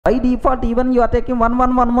By default, even you are taking 1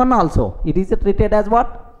 1 1 1 also. It is treated as what?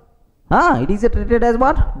 It is treated as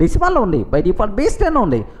what? Decimal only. By default, base 10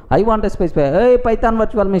 only. I want to specify, hey, Python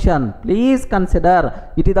virtual machine, please consider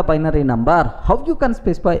it is a binary number. How you can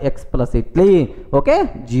specify explicitly? Okay,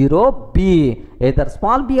 0b, either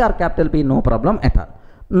small b or capital B, no problem at all.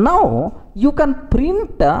 Now you can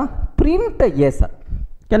print yes, sir.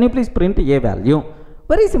 Can you please print a value?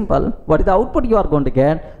 Very simple. What is the output you are going to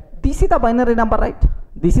get? This is the binary number, right?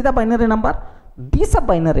 This is the binary number. This is a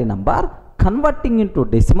binary number. Converting into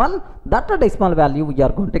decimal, that decimal value we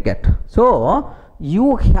are going to get. So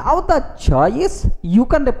you have the choice. You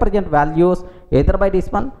can represent values either by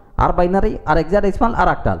decimal or binary or hexadecimal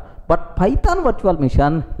or octal. But Python virtual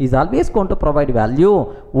machine is always going to provide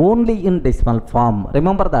value only in decimal form.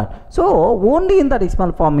 Remember that. So only in the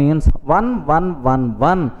decimal form means 1 1 1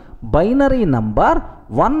 1. Binary number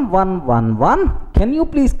 1 1 1 1. Can you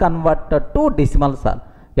please convert to decimal, sir?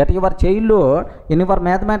 At your childhood, in your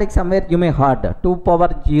mathematics somewhere you may heard 2 power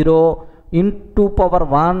 0 into 2 power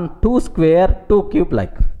 1, 2 square, 2 cube,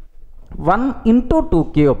 like 1 into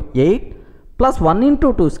 2 cube 8 plus 1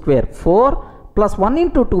 into 2 square 4 plus 1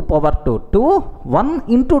 into 2 power 2 2, 1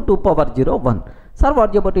 into 2 power 0 1. Sir,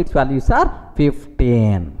 what about its values, sir?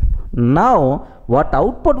 15. Now what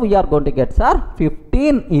output we are going to get, sir?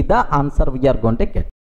 15 is the answer we are going to get.